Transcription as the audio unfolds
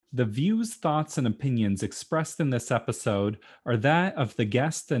The views, thoughts, and opinions expressed in this episode are that of the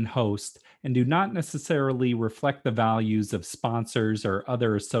guest and host and do not necessarily reflect the values of sponsors or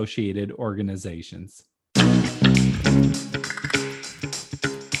other associated organizations.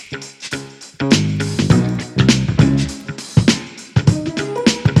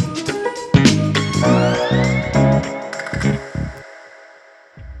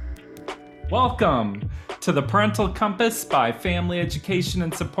 Welcome to the Parental Compass by Family Education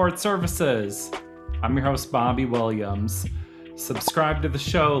and Support Services. I'm your host, Bobby Williams. Subscribe to the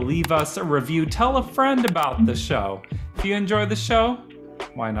show, leave us a review, tell a friend about the show. If you enjoy the show,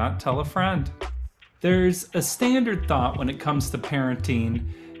 why not tell a friend? There's a standard thought when it comes to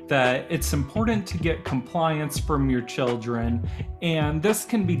parenting that it's important to get compliance from your children, and this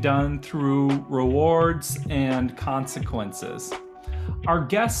can be done through rewards and consequences. Our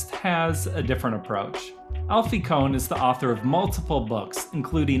guest has a different approach. Alfie Kohn is the author of multiple books,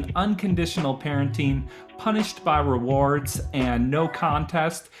 including Unconditional Parenting, Punished by Rewards, and No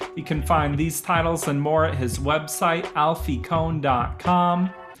Contest. You can find these titles and more at his website, alfiekohn.com.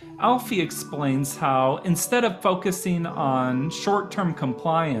 Alfie explains how, instead of focusing on short-term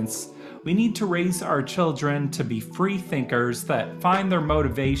compliance, we need to raise our children to be free thinkers that find their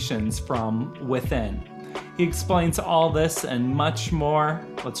motivations from within. He explains all this and much more.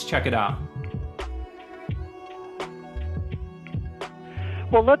 Let's check it out.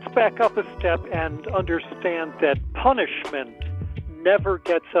 Well, let's back up a step and understand that punishment never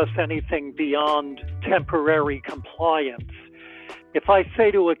gets us anything beyond temporary compliance. If I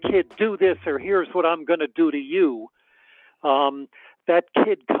say to a kid, do this, or here's what I'm going to do to you, that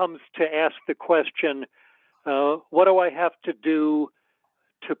kid comes to ask the question, what do I have to do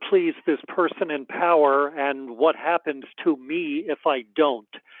to please this person in power, and what happens to me if I don't?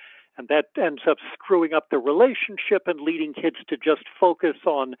 And that ends up screwing up the relationship and leading kids to just focus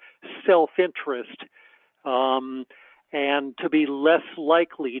on self-interest and to be less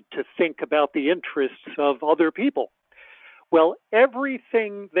likely to think about the interests of other people. Well,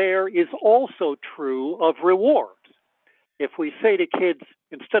 everything there is also true of rewards. If we say to kids,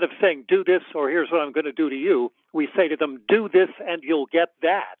 instead of saying, do this or here's what I'm going to do to you, we say to them, do this and you'll get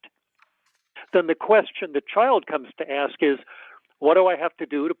that. Then the question the child comes to ask is, what do I have to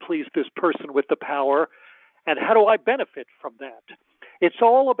do to please this person with the power, and how do I benefit from that? It's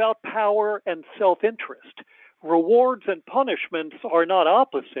all about power and self-interest. Rewards and punishments are not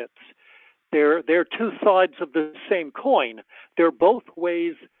opposites. They're two sides of the same coin. They're both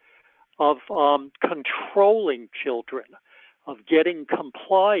ways of controlling children, of getting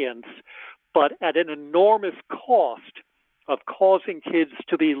compliance, but at an enormous cost of causing kids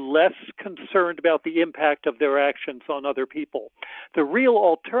to be less concerned about the impact of their actions on other people. The real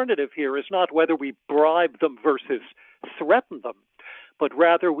alternative here is not whether we bribe them versus threaten them, but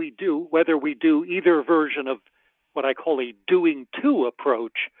rather whether we do either version of what I call a doing to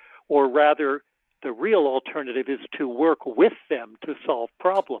approach, or rather the real alternative is to work with them to solve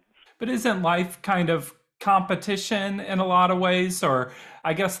problems. But isn't life kind of competition in a lot of ways? Or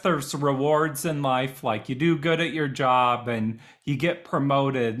I guess there's rewards in life, like you do good at your job and you get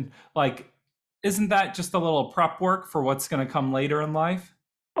promoted. Like, isn't that just a little prep work for what's going to come later in life?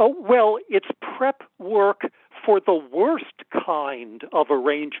 Oh, well, it's prep work for the worst kind of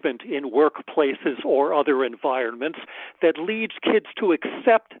arrangement in workplaces or other environments that leads kids to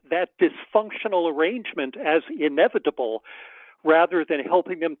accept that dysfunctional arrangement as inevitable, rather than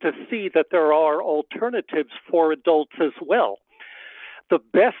helping them to see that there are alternatives for adults as well. The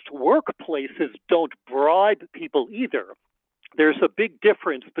best workplaces don't bribe people either. There's a big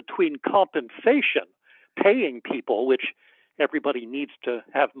difference between compensation, paying people, which everybody needs to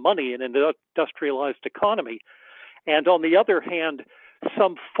have money in an industrialized economy, and on the other hand,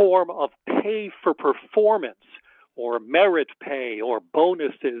 some form of pay for performance, or merit pay, or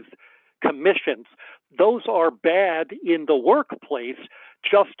bonuses, commissions. Those are bad in the workplace,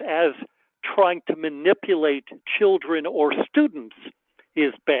 just as trying to manipulate children or students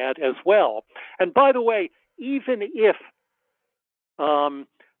is bad as well. And by the way, even if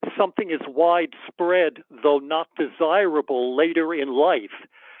something is widespread, though not desirable later in life,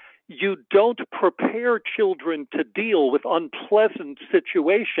 you don't prepare children to deal with unpleasant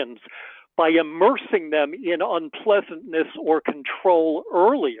situations by immersing them in unpleasantness or control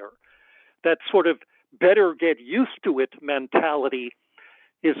earlier. That sort of better get used to it mentality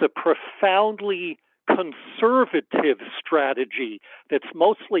is a profoundly conservative strategy that's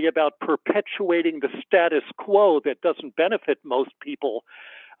mostly about perpetuating the status quo that doesn't benefit most people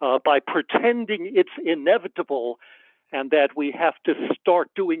by pretending it's inevitable and that we have to start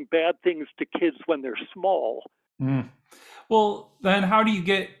doing bad things to kids when they're small. Mm. Well, then how do you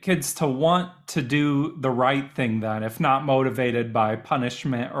get kids to want to do the right thing then, if not motivated by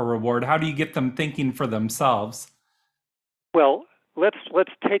punishment or reward? How do you get them thinking for themselves? Well, let's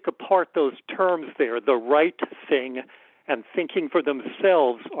take apart those terms there. The right thing and thinking for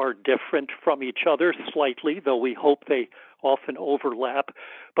themselves are different from each other slightly, though we hope they often overlap.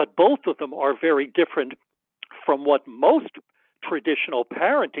 But both of them are very different from what most traditional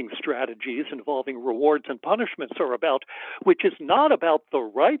parenting strategies involving rewards and punishments are about, which is not about the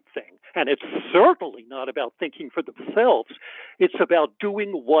right thing. And it's certainly not about thinking for themselves. It's about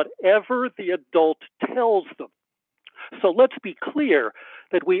doing whatever the adult tells them. So let's be clear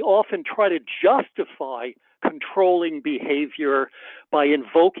that we often try to justify controlling behavior by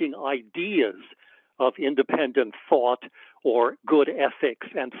invoking ideas of independent thought or good ethics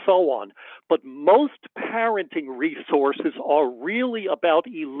and so on. But most parenting resources are really about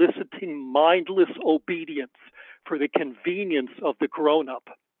eliciting mindless obedience for the convenience of the grown up.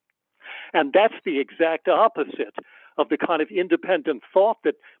 And that's the exact opposite of the kind of independent thought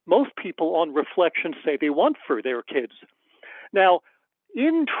that most people on reflection say they want for their kids. Now,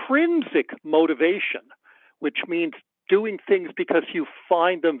 intrinsic motivation, which means doing things because you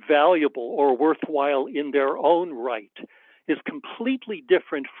find them valuable or worthwhile in their own right, is completely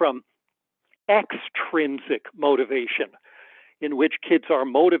different from extrinsic motivation, in which kids are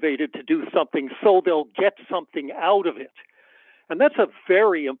motivated to do something so they'll get something out of it. And that's a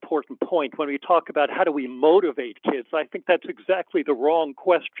very important point when we talk about how do we motivate kids. I think that's exactly the wrong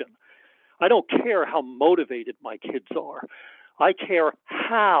question. I don't care how motivated my kids are. I care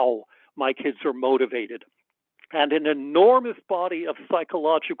how my kids are motivated. And an enormous body of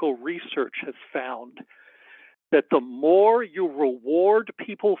psychological research has found that the more you reward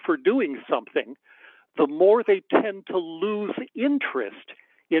people for doing something, the more they tend to lose interest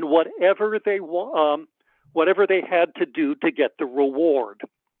in whatever they had to do to get the reward.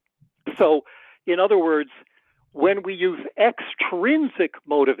 So, in other words, when we use extrinsic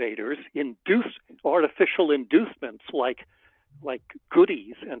motivators, artificial inducements like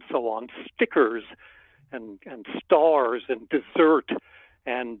goodies and so on, stickers and stars and dessert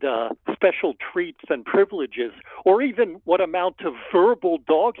and special treats and privileges, or even what amount to verbal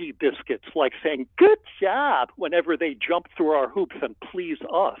doggy biscuits, like saying, "good job," whenever they jump through our hoops and please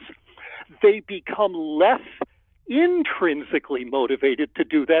us, they become less intrinsically motivated to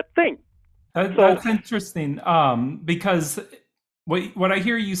do that thing. That's interesting, because what I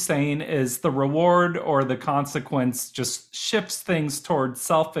hear you saying is the reward or the consequence just shifts things towards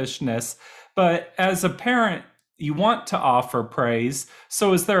selfishness. But as a parent, you want to offer praise.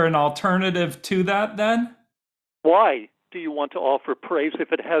 So is there an alternative to that then? Why do you want to offer praise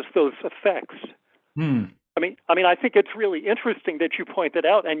if it has those effects? Hmm. I think it's really interesting that you point that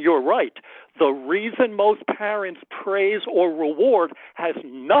out, and you're right. The reason most parents praise or reward has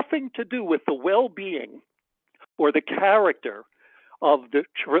nothing to do with the well-being or the character of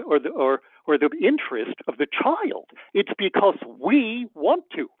or the interest of the child. It's because we want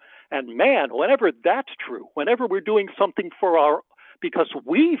to. And man, whenever that's true, whenever we're doing something because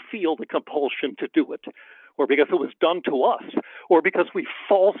we feel the compulsion to do it, or because it was done to us, or because we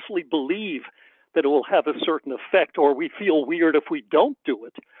falsely believe that it will have a certain effect, or we feel weird if we don't do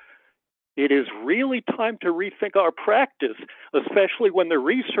it, it is really time to rethink our practice, especially when the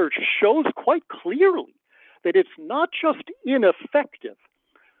research shows quite clearly that it's not just ineffective,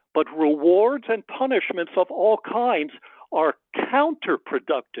 but rewards and punishments of all kinds are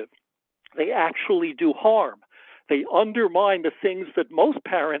counterproductive. They actually do harm. They undermine the things that most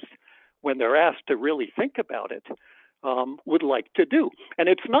parents, when they're asked to really think about it, would like to do. And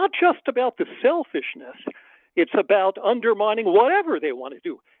it's not just about the selfishness. It's about undermining whatever they want to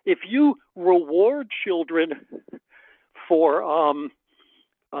do. If you reward children for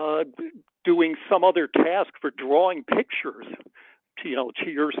doing some other task, for drawing pictures, to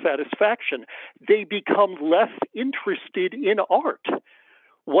your satisfaction, they become less interested in art.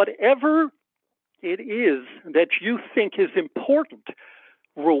 Whatever it is that you think is important,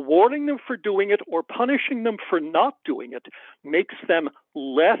 rewarding them for doing it or punishing them for not doing it makes them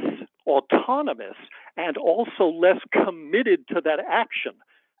less autonomous and also less committed to that action.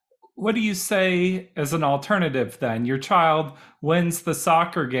 What do you say as an alternative then? Your child wins the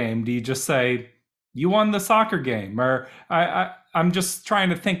soccer game. Do you just say, you won the soccer game? Or I'm just trying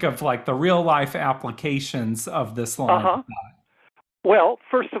to think of like the real life applications of this line. Uh-huh. Well,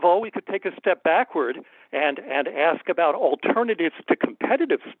 first of all, we could take a step backward and ask about alternatives to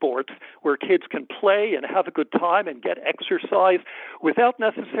competitive sports where kids can play and have a good time and get exercise without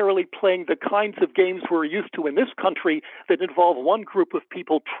necessarily playing the kinds of games we're used to in this country that involve one group of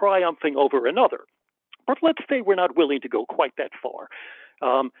people triumphing over another. But let's say we're not willing to go quite that far.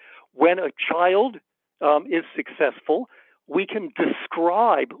 When a child is successful, we can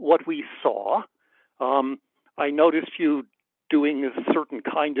describe what we saw. I noticed you doing a certain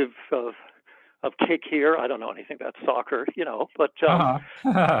kind of kick here. I don't know anything about soccer, but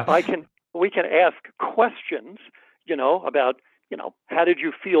Uh-huh. we can ask questions, about, how did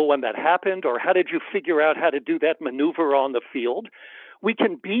you feel when that happened, or how did you figure out how to do that maneuver on the field? We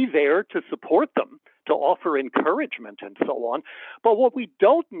can be there to support them, to offer encouragement and so on. But what we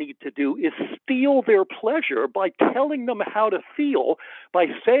don't need to do is steal their pleasure by telling them how to feel, by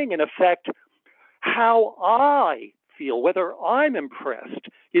saying, in effect, how I feel, whether I'm impressed,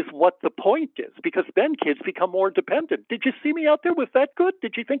 is what the point is, because then kids become more dependent. Did you see me out there? Was that good?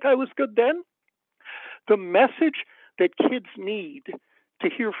 Did you think I was good then? The message that kids need to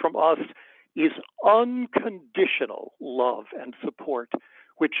hear from us is unconditional love and support,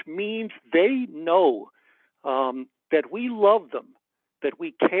 which means they know that we love them, that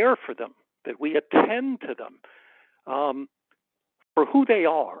we care for them, that we attend to them for who they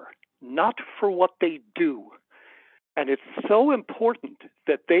are, not for what they do. And it's so important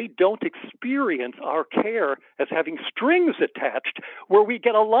that they don't experience our care as having strings attached, where we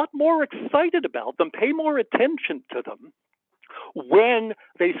get a lot more excited about them, pay more attention to them when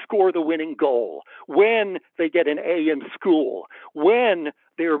they score the winning goal, when they get an A in school, when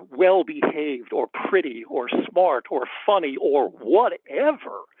they're well behaved or pretty or smart or funny or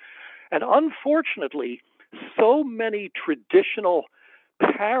whatever. And unfortunately, so many traditional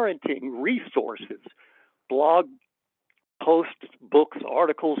parenting resources, blog posts, books,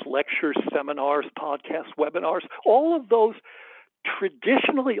 articles, lectures, seminars, podcasts, webinars, all of those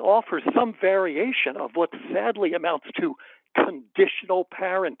traditionally offer some variation of what sadly amounts to conditional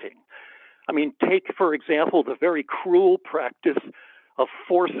parenting. I mean, take, for example, the very cruel practice of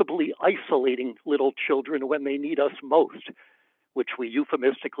forcibly isolating little children when they need us most, which we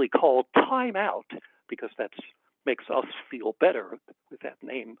euphemistically call time out, because that makes us feel better with that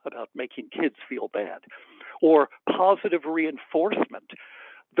name about making kids feel bad, or positive reinforcement.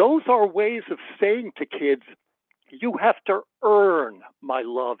 Those are ways of saying to kids, you have to earn my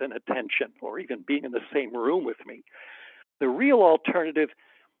love and attention, or even being in the same room with me. The real alternative,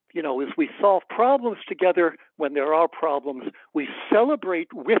 is we solve problems together when there are problems. We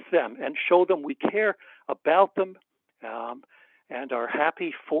celebrate with them and show them we care about them and are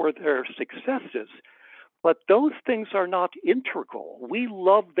happy for their successes. But those things are not integral. We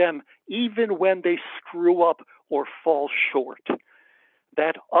love them even when they screw up or fall short.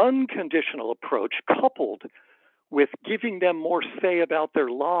 That unconditional approach, coupled with giving them more say about their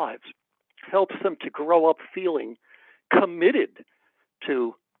lives, helps them to grow up feeling committed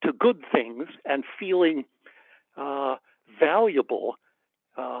to good things and feeling valuable,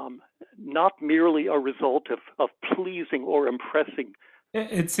 not merely a result of pleasing or impressing.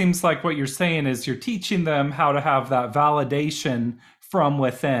 It seems like what you're saying is you're teaching them how to have that validation from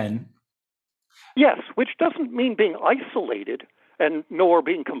within. Yes, which doesn't mean being isolated and nor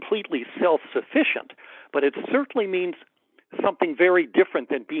being completely self-sufficient, but it certainly means something very different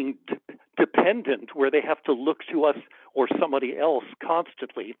than being dependent, where they have to look to us or somebody else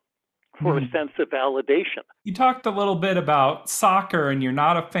constantly for a sense of validation. You talked a little bit about soccer and you're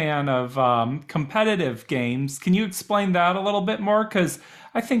not a fan of competitive games. Can you explain that a little bit more? Because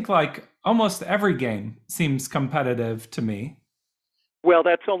I think like almost every game seems competitive to me. Well,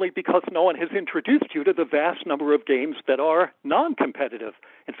 that's only because no one has introduced you to the vast number of games that are non-competitive.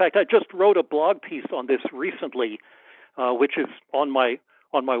 In fact, I just wrote a blog piece on this recently, which is on my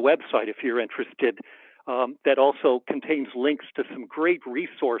website if you're interested, that also contains links to some great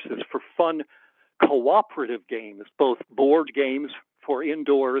resources for fun cooperative games, both board games for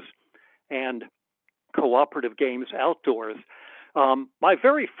indoors and cooperative games outdoors. My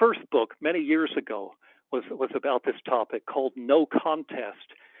very first book many years ago was about this topic, called No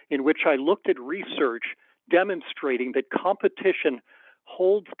Contest, in which I looked at research demonstrating that competition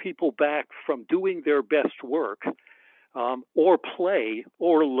holds people back from doing their best work or play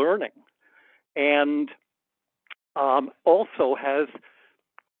or learning, and also has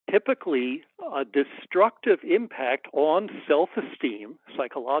typically a destructive impact on self-esteem,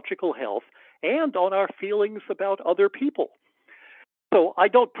 psychological health, and on our feelings about other people. So I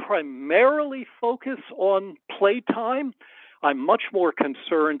don't primarily focus on playtime. I'm much more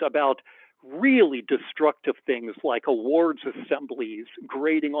concerned about really destructive things like awards assemblies,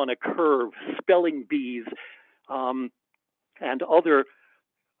 grading on a curve, spelling bees, and other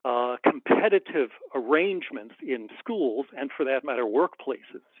competitive arrangements in schools, and for that matter,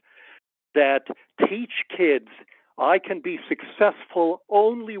 workplaces, that teach kids I can be successful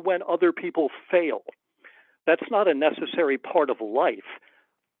only when other people fail. That's not a necessary part of life.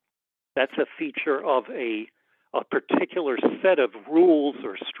 That's a feature of a particular set of rules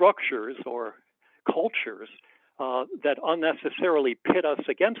or structures or cultures that unnecessarily pit us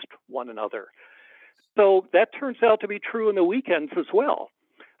against one another. So that turns out to be true in the weekends as well.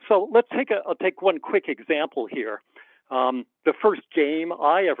 So I'll take one quick example here. The first game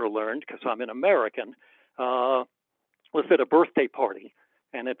I ever learned, because I'm an American, was at a birthday party,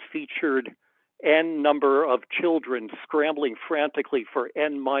 and it featured N number of children scrambling frantically for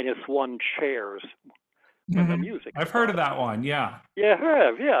N minus one chairs when the music I've stops. heard of that one, yeah.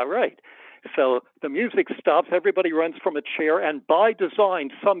 Yeah, right. So the music stops, everybody runs from a chair, and by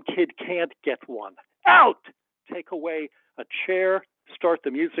design, some kid can't get one. Out! Take away a chair, start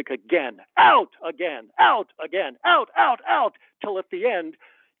the music again. Out again, out again, out, till at the end,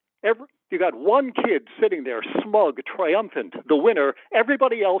 you got one kid sitting there, smug, triumphant, the winner,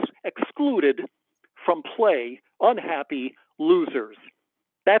 everybody else excluded from play, unhappy, losers.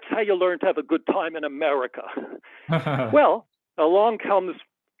 That's how you learn to have a good time in America. Well, along comes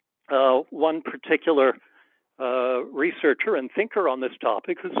one particular researcher and thinker on this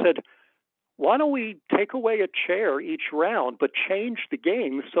topic who said, why don't we take away a chair each round, but change the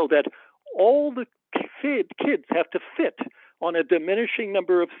game so that all the kids have to fit on a diminishing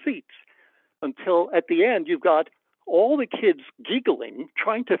number of seats until at the end you've got all the kids giggling,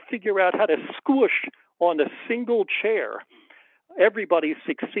 trying to figure out how to squish on a single chair. Everybody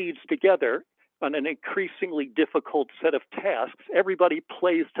succeeds together on an increasingly difficult set of tasks. Everybody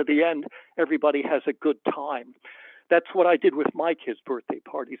plays to the end. Everybody has a good time. That's what I did with my kids' birthday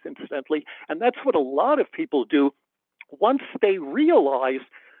parties, incidentally. And that's what a lot of people do once they realize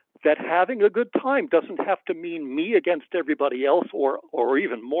that having a good time doesn't have to mean me against everybody else, or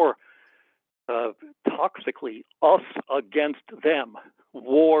even more toxically, us against them.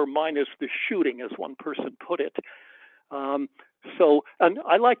 War minus the shooting, as one person put it. And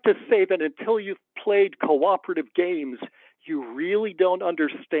I like to say that until you've played cooperative games, you really don't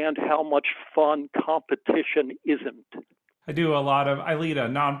understand how much fun competition isn't. I lead a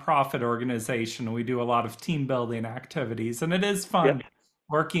nonprofit organization. We do a lot of team building activities, and it is fun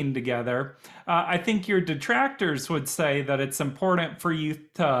working together. I think your detractors would say that it's important for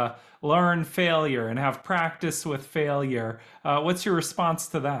youth to learn failure and have practice with failure. What's your response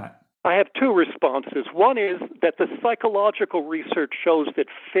to that? I have two responses. One is that the psychological research shows that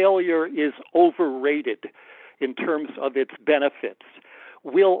failure is overrated in terms of its benefits.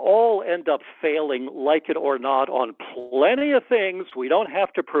 We'll all end up failing, like it or not, on plenty of things. We don't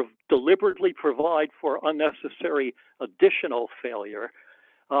have to deliberately provide for unnecessary additional failure.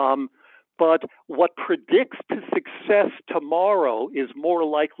 But what predicts to success tomorrow is more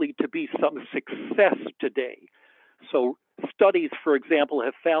likely to be some success today. So studies, for example,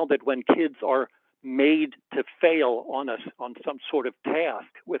 have found that when kids are made to fail on some sort of task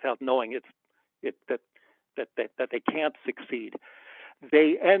without knowing that they can't succeed,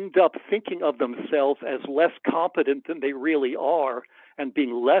 they end up thinking of themselves as less competent than they really are and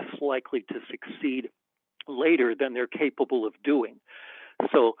being less likely to succeed later than they're capable of doing.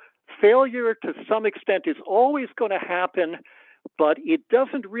 So failure to some extent is always going to happen, but it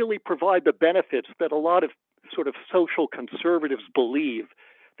doesn't really provide the benefits that a lot of sort of social conservatives believe.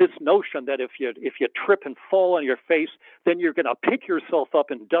 This notion that if you trip and fall on your face, then you're going to pick yourself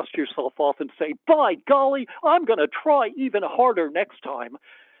up and dust yourself off and say, by golly, I'm going to try even harder next time.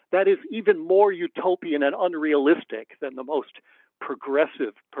 That is even more utopian and unrealistic than the most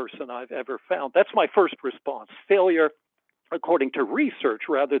progressive person I've ever found. That's my first response. Failure, according to research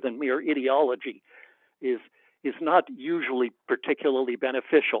rather than mere ideology, is not usually particularly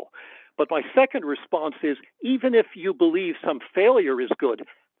beneficial. But my second response is, even if you believe some failure is good,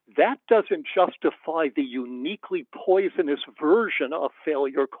 that doesn't justify the uniquely poisonous version of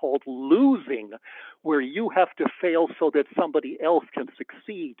failure called losing, where you have to fail so that somebody else can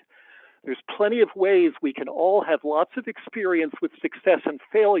succeed. There's plenty of ways we can all have lots of experience with success and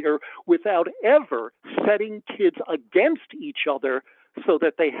failure without ever setting kids against each other so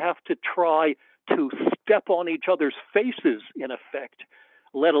that they have to try to step on each other's faces, in effect,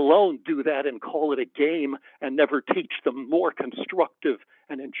 let alone do that and call it a game and never teach them more constructive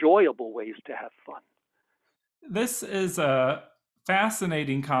and enjoyable ways to have fun. This is a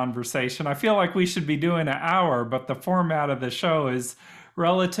fascinating conversation. I feel like we should be doing an hour, but the format of the show is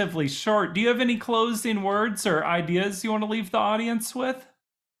relatively short. Do you have any closing words or ideas you want to leave the audience with?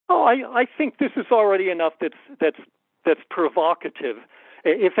 Oh, I think this is already enough that's provocative.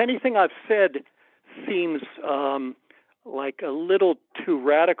 If anything I've said seems like a little too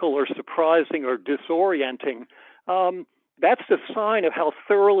radical or surprising or disorienting, That's the sign of how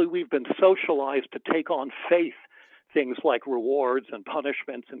thoroughly we've been socialized to take on faith things like rewards and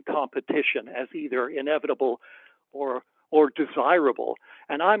punishments and competition as either inevitable or desirable.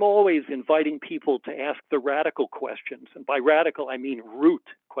 And I'm always inviting people to ask the radical questions. And by radical, I mean root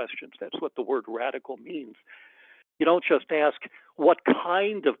questions. That's what the word radical means. You don't just ask, what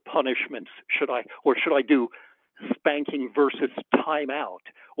kind of punishments should I do spanking versus timeout?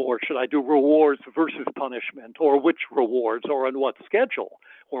 Or should I do rewards versus punishment? Or which rewards, or on what schedule?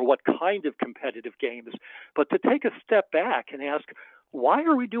 Or what kind of competitive games? But to take a step back and ask, why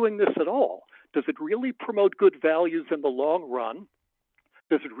are we doing this at all? Does it really promote good values in the long run?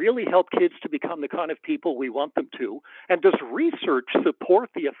 Does it really help kids to become the kind of people we want them to? And does research support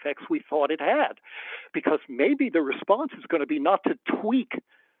the effects we thought it had? Because maybe the response is going to be not to tweak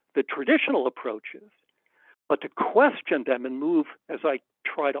the traditional approaches, but to question them and move, as I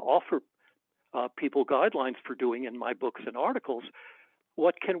try to offer people guidelines for doing in my books and articles.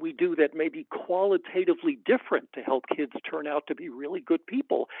 What can we do that may be qualitatively different to help kids turn out to be really good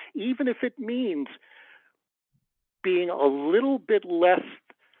people, even if it means being a little bit less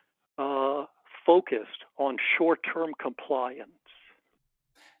focused on short-term compliance?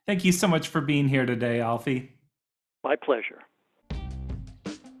 Thank you so much for being here today, Alfie. My pleasure.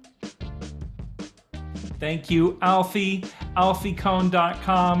 Thank you, Alfie.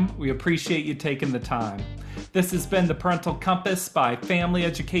 AlfieKohn.com. We appreciate you taking the time. This has been The Parental Compass by Family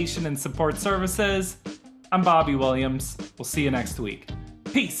Education and Support Services. I'm Bobby Williams. We'll see you next week.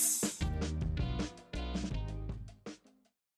 Peace.